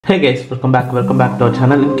Hey guys, welcome back to our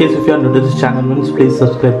channel. In case if you are new to this channel means please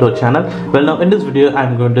subscribe to our channel. Well, now in this video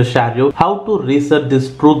I'm going to share you how to reset this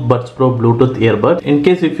Truke Buds Pro Bluetooth earbuds. In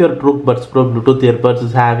case if your Truke Buds Pro Bluetooth earbuds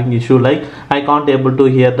is having issue like I can't able to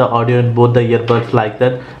hear the audio in both the earbuds like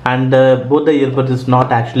that, and both the earbuds is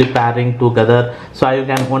not actually pairing together, so you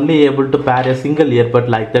can only able to pair a single earbud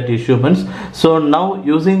like that issue means. So now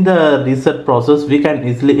using the reset process we can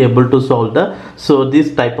easily able to solve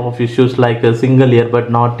this type of issues like a single earbud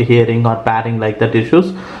not hearing or pairing like that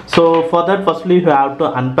issues. So for that, firstly you have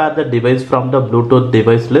to unpair the device from the Bluetooth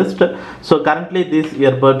device list. So currently these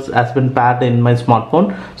earbuds has been paired in my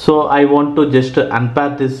smartphone, so I want to just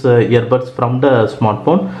unpair this earbuds from the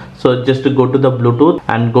smartphone. So just go to the Bluetooth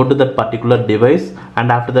and go to that particular device, and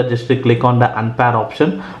after that just click on the unpair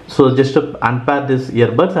option. So just unpair this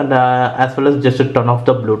earbuds, and as well as just turn off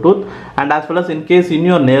the Bluetooth, and as well as in case in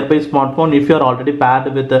your nearby smartphone if you are already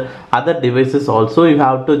paired with other devices also, you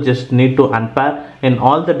have to just need to unpair in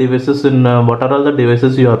all the devices in what are all the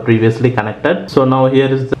devices you are previously connected. So now here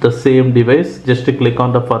is the same device, just click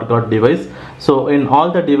on the forgot device. So in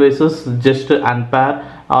all the devices just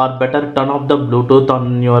unpair or better turn off the Bluetooth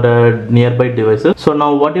on your nearby devices. So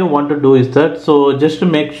now what you want to do is that, so just to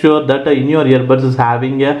make sure that in your earbuds is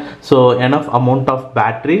having enough amount of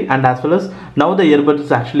battery, and as well as now the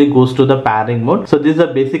earbuds actually goes to the pairing mode. So these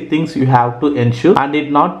are basic things you have to ensure, and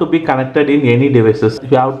it not to be connected in any devices.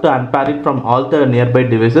 You have to unpair it from all the nearby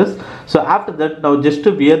devices. So after that, now just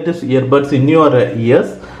to wear this earbuds in your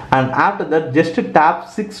ears, and after that just tap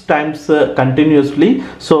 6 times continuously,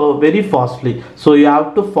 so very fastly. So you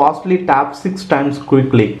have to fastly tap 6 times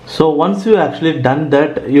quickly. So once you actually done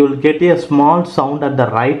that, you will get a small sound at the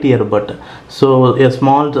right earbud. So a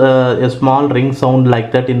small ring sound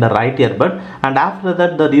like that in the right earbud, and after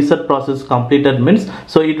that the reset process completed means,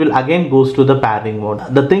 so it will again goes to the pairing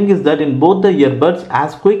mode. The thing is that in both the earbuds,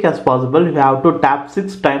 as quick as possible you have to tap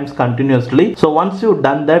 6 times continuously. So once you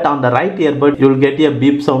done that on the right earbud, you will get a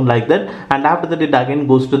beep sound like that, and after that it again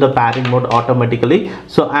goes to the pairing mode automatically.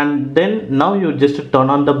 So and then now you just turn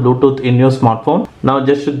on the Bluetooth in your smartphone. Now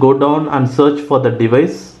just go down and search for the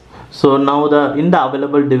device. So now in the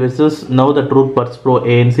available devices, now the Truke Buds Pro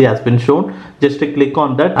ANC has been shown. Just click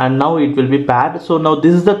on that, and now it will be paired. So now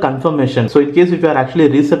this is the confirmation. So in case if you are actually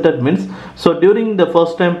resetted means, so during the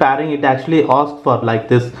first time pairing it actually asks for like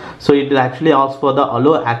this. So it will actually ask for the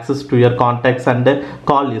allow access to your contacts and the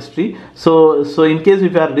call history. So in case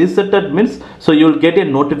if you are resetted means, so you will get a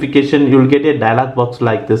notification, you will get a dialog box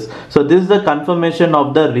like this. So this is the confirmation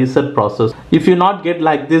of the reset process. If you not get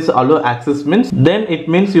like this allow access means, then it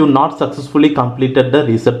means you not successfully completed the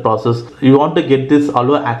reset process. You want to get this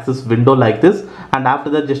allow access window like this, and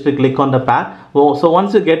after that just click on the pair. So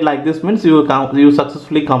once you get like this means you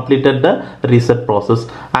successfully completed the reset process,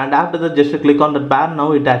 and after that just click on the pair.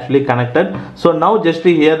 Now it actually connected. So now just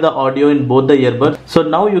to hear the audio in both the earbuds. So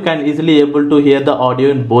now you can easily able to hear the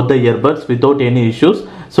audio in both the earbuds without any issues.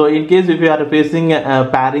 So in case if you are facing a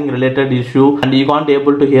pairing related issue and you can't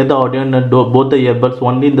able to hear the audio in both the earbuds,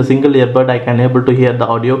 only in the single earbud I can able to hear the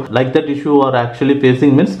audio like that issue are actually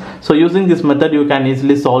facing means, so using this method you can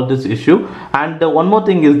easily solve this issue. And one more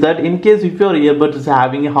thing is that in case if your earbud is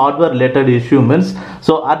having a hardware related issue means,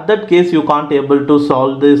 so at that case you can't able to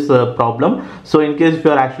solve this problem. So in case if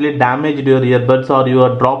you are actually damaged your earbuds, or you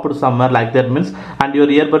are dropped somewhere like that means, and your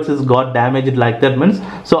earbuds is got damaged like that means,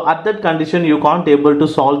 so at that condition you can't able to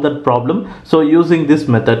solve that problem. So using this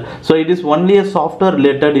method, so it is only a software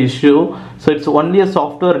related issue. So it's only a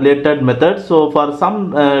software related method. So for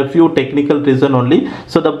some few technical reason only,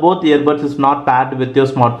 so the both earbuds is not paired with your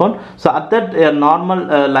smartphone. So at that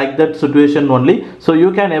normal like that situation only, so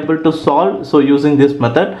you can able to solve, so using this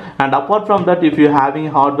method. And apart from that, if you having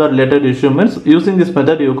hardware related issue means, using this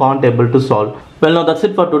method you can't able to solve. Well, now that's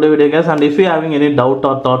it for today video guys, and if you having any doubt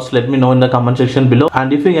or thoughts, let me know in the comment section below.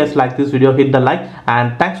 And if you guys like this video, hit the like,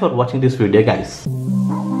 and thanks for watching this video guys.